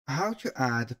How to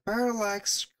add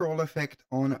parallax scroll effect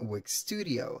on Wix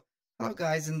Studio. Hello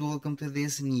guys and welcome to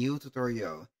this new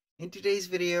tutorial. In today's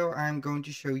video I'm going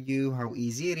to show you how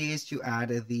easy it is to add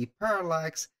the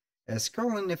parallax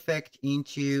scrolling effect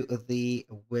into the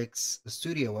Wix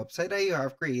Studio website that you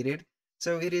have created.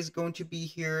 So it is going to be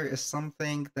here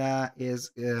something that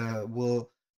is will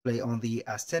play on the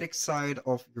aesthetic side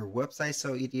of your website,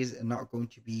 so it is not going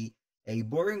to be a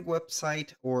boring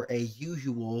website or a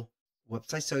usual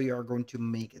website. So you are going to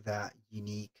make that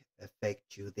unique effect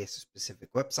to this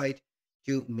specific website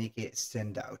to make it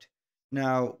stand out.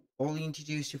 Now, all you need to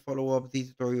do is to follow up the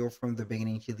tutorial from the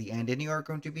beginning to the end, and you are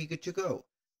going to be good to go.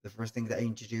 The first thing that you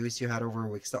need to do is to head over to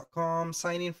wix.com,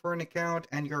 sign in for an account,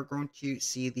 and you're going to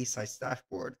see the site's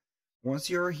dashboard. Once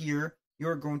you're here,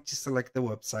 you're going to select the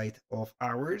website of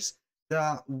ours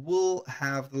that will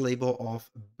have the label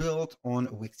of built on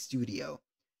Wix Studio.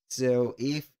 So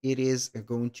if it is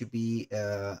going to be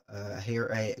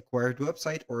here a acquired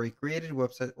website or a created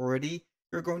website already,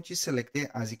 you're going to select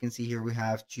it. As you can see here, we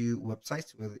have two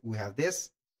websites. We have this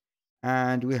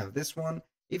and we have this one.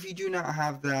 If you do not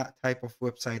have that type of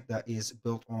website that is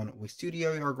built on Wix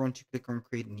Studio, you are going to click on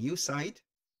create a new site,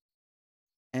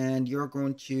 and you're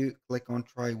going to click on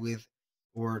try Wix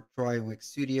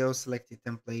Studio, select a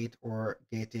template or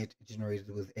get it generated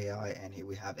with AI, and here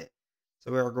we have it.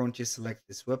 So we are going to select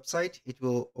this website. It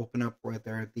will open up right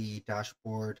there the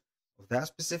dashboard of that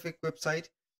specific website.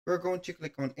 We're going to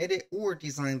click on edit or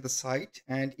design the site,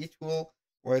 and it will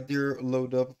right there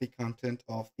load up the content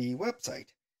of the website.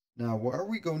 Now what are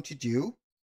we going to do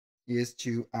is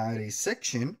to add a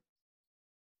section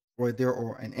right there,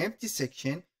 or an empty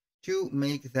section, to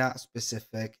make that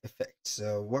specific effect.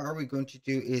 So what are we going to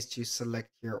do is to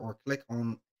select here or click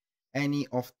on any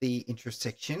of the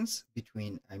intersections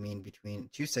between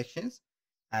two sections,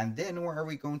 and then what are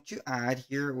we going to add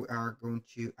here? We are going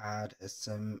to add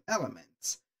some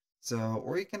elements, so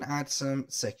or you can add some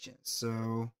sections.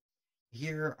 So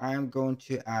here I'm going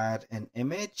to add an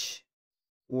image,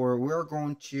 or we're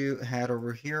going to head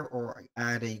over here or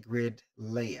add a grid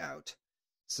layout.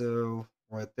 So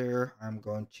right there I'm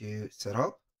going to set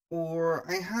up, or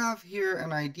I have here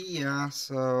an idea.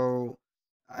 So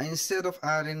instead of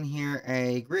adding here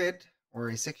a grid or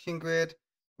a section grid,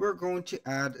 we're going to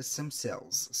add some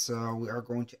cells. So we are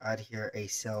going to add here a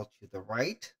cell to the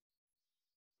right,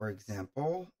 for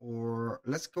example, or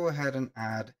let's go ahead and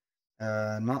add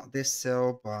not this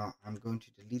cell, but I'm going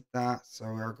to delete that.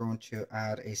 So we are going to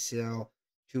add a cell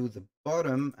to the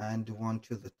bottom and one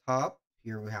to the top.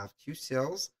 Here we have two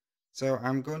cells. So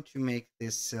I'm going to make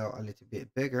this cell a little bit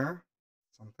bigger,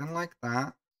 something like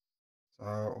that.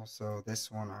 So also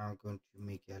this one I'm going to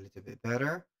make it a little bit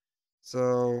better.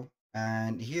 So,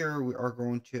 and here we are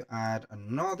going to add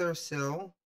another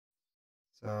cell.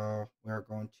 So we are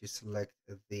going to select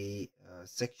the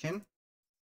section.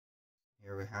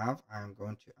 Here we have, I'm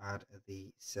going to add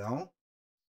the cell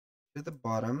to the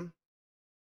bottom,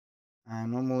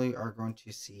 and normally you are going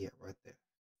to see it right there.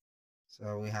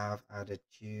 So we have added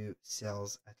two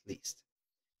cells at least.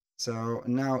 So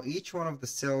now each one of the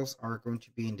cells are going to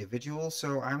be individual.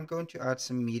 So I'm going to add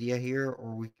some media here,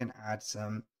 or we can add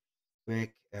some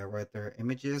quick right there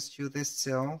images to this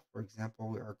cell. For example,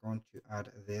 we are going to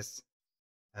add this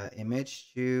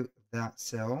image to that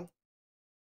cell.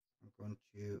 I'm going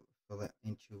to fill it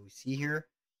into we see here,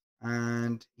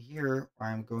 and here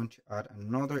I'm going to add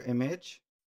another image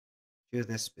to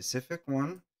this specific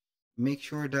one. Make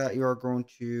sure that you are going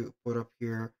to put up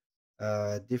here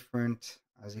different,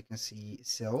 as you can see,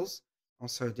 cells,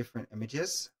 also different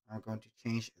images. I'm going to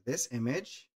change this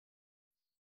image,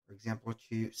 for example,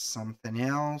 to something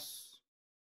else,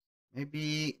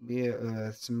 maybe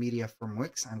some media from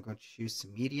Wix. I'm going to choose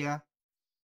some media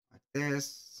like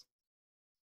this,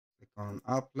 click on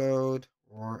upload,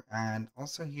 and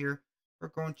also here we're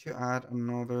going to add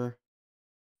another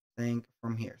thing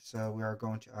from here. So we are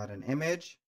going to add an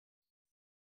image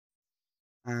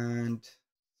and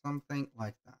something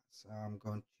like that. So I'm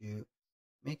going to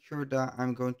make sure that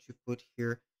I'm going to put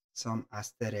here some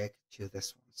aesthetic to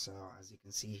this one. So as you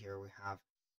can see here, we have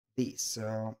these.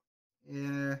 So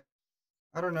yeah,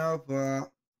 I don't know,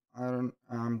 but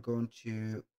I'm going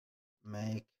to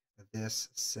make this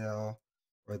cell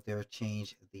right there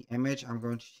change the image. I'm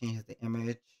going to change the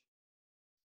image.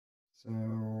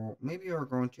 So maybe we're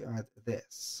going to add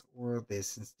this or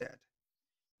this instead.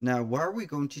 Now, what are we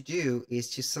going to do is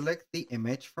to select the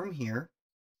image from here.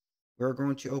 We're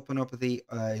going to open up the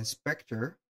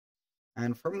inspector.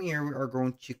 And from here, we are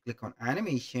going to click on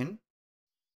animation.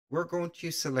 We're going to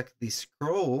select the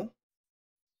scroll.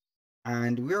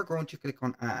 And we are going to click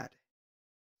on add.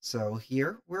 So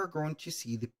here we're going to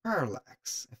see the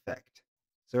parallax effect.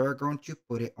 So we're going to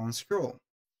put it on scroll.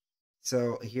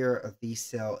 So here the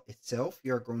cell itself,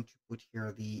 you're going to put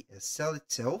here the cell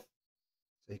itself,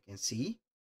 so you can see,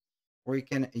 or you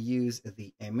can use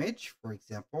the image. For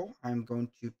example, I'm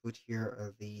going to put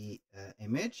here the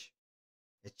image.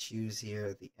 Let's choose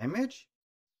here the image.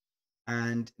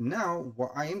 And now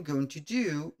what I am going to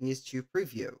do is to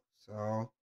preview.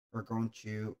 So we're going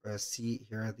to see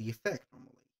here the effect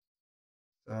normally.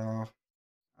 So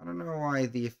I don't know why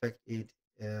the effect did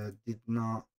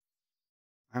not.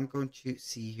 I'm going to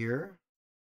see here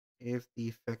if the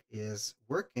effect is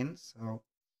working. So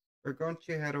we're going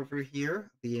to head over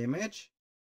here, the image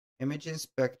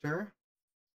inspector.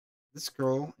 The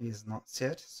scroll is not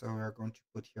set, so we're going to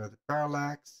put here the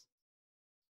parallax.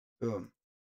 Boom.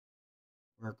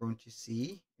 We're going to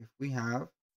see if we have,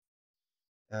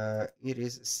 it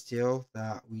is still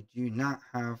that we do not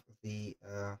have the,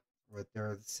 right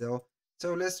there, the cell.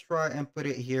 So let's try and put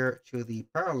it here to the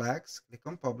parallax. Click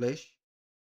on publish.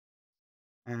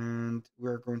 And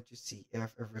we're going to see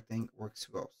if everything works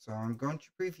well. So I'm going to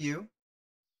preview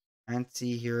and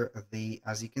see here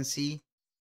as you can see,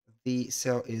 the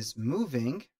cell is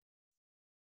moving.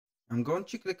 I'm going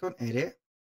to click on edit.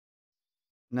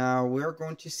 Now we're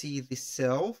going to see the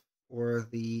cell or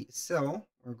the cell.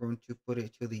 We're going to put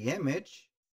it to the image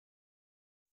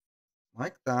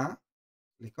like that.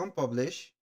 Click on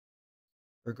publish.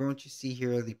 We're going to see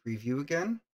here the preview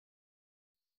again.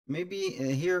 Maybe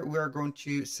here we are going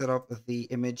to set up the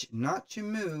image not to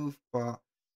move, but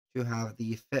to have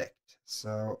the effect.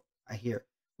 So here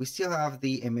we still have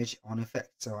the image on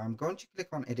effect. So I'm going to click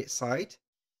on edit site.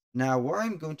 Now what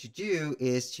I'm going to do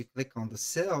is to click on the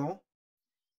cell,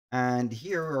 and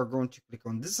here we are going to click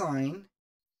on design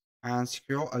and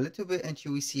scroll a little bit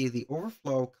until we see the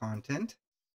overflow content.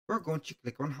 We're going to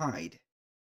click on hide.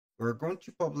 We're going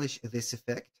to publish this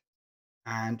effect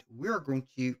and we're going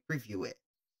to preview it.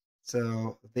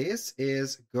 So this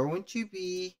is going to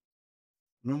be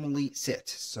normally set.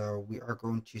 So we are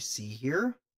going to see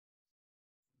here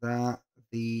that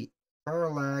the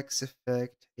parallax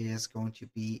effect is going to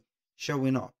be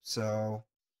showing up. So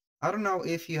I don't know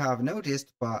if you have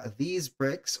noticed, but these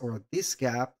bricks or this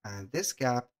gap and this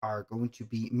gap are going to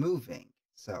be moving.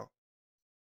 So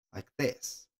like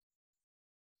this.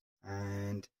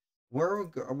 And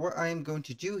what I'm going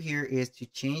to do here is to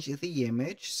change the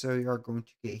image. So you are going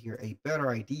to get here a better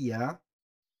idea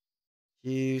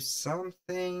to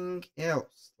something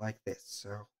else like this.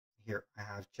 So here I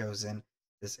have chosen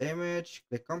this image,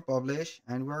 click on publish,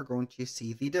 and we're going to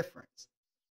see the difference.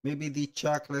 Maybe the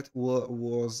chocolate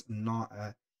was not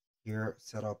here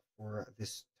set up for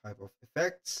this type of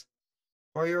effects,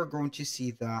 but you're going to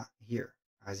see that here.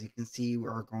 As you can see, we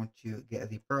are going to get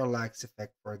the parallax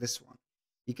effect for this one.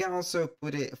 You can also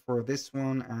put it for this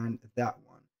one and that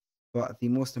one, but the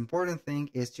most important thing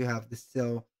is to have the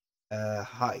cell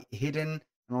hidden,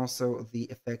 and also the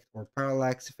effect or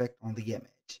parallax effect on the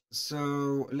image.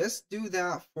 So let's do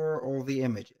that for all the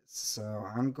images. So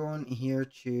I'm going here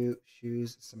to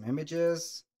choose some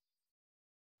images.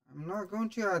 I'm not going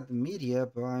to add the media,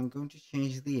 but I'm going to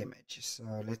change the image. So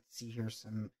let's see here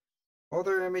some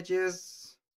other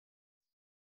images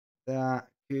that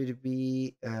could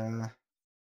be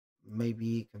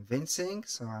maybe convincing.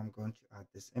 So I'm going to add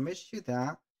this image to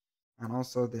that, and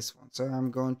also this one. So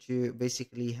I'm going to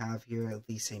basically have here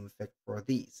the same effect for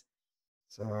these.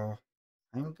 So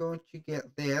I'm going to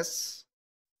get this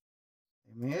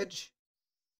image,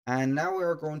 and now we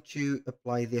are going to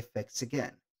apply the effects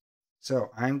again. So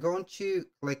I'm going to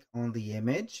click on the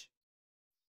image,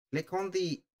 click on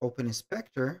the open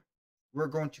inspector. We're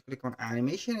going to click on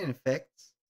animation and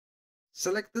effects,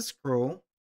 select the scroll,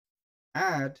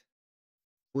 add,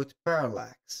 put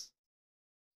parallax,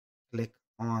 click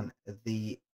on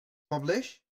the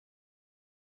publish.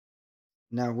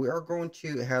 Now we are going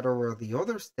to head over the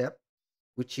other step,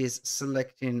 which is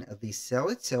selecting the cell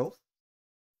itself.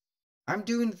 I'm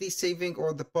doing the saving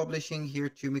or the publishing here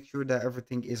to make sure that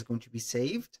everything is going to be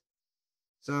saved.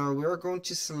 So we are going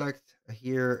to select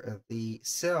here the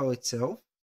cell itself.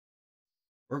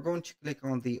 We're going to click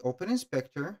on the open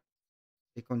inspector,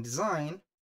 click on design,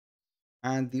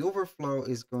 and the overflow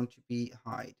is going to be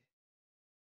hide.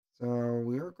 So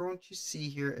we are going to see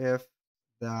here if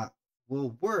that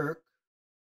will work.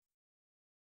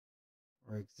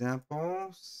 For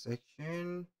example,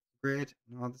 section grid,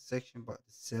 not the section, but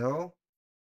the cell.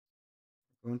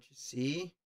 We're going to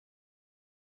see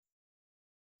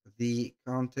the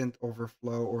content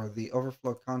overflow, or the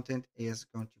overflow content is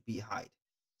going to be hide.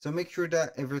 So make sure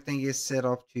that everything is set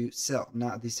up to cell,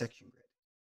 not the section grid.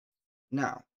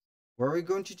 Now, What we're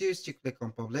going to do is to click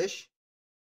on publish.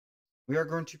 We are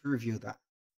going to preview that.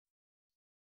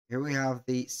 Here we have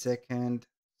the second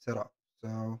setup.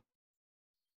 So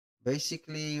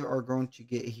basically you are going to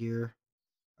get here,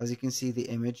 as you can see, the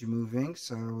image moving.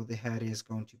 So the head is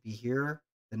going to be here,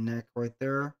 the neck right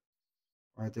there.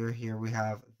 Right there, here we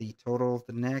have the total of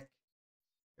the neck.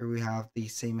 Here we have the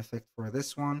same effect for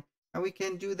this one. And we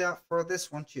can do that for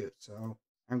this one too. So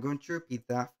I'm going to repeat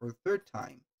that for the third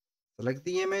time. Select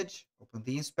the image, open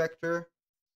the inspector,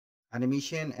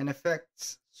 animation and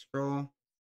effects, scroll,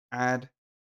 add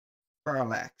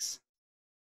parallax.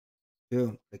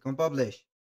 Boom, click on publish.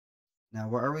 Now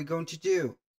what are we going to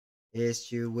do is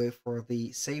to wait for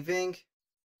the saving.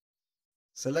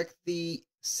 Select the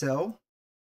cell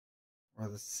or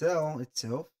the cell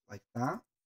itself like that.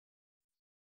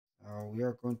 We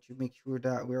are going to make sure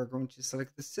that we are going to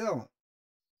select the cell.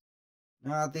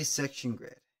 Now this section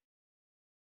grid,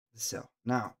 the cell.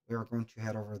 Now we are going to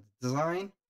head over the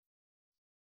design.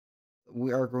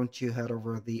 We are going to head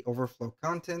over the overflow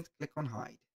content, click on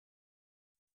hide.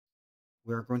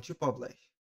 We are going to publish.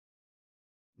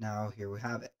 Now here we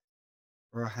have it.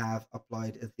 We have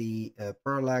applied the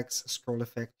parallax scroll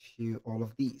effect to all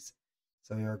of these.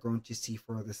 So we are going to see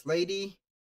for this lady.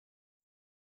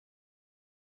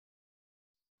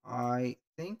 I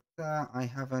think that I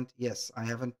haven't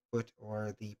put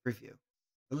or the preview.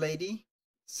 The lady,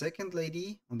 second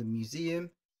lady on the museum,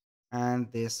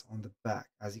 and this on the back.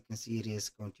 As you can see, it is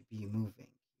going to be moving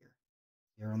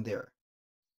here and there.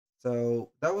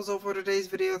 So that was all for today's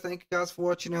video. Thank you guys for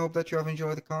watching. I hope that you have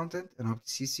enjoyed the content and hope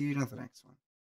to see you in the next one.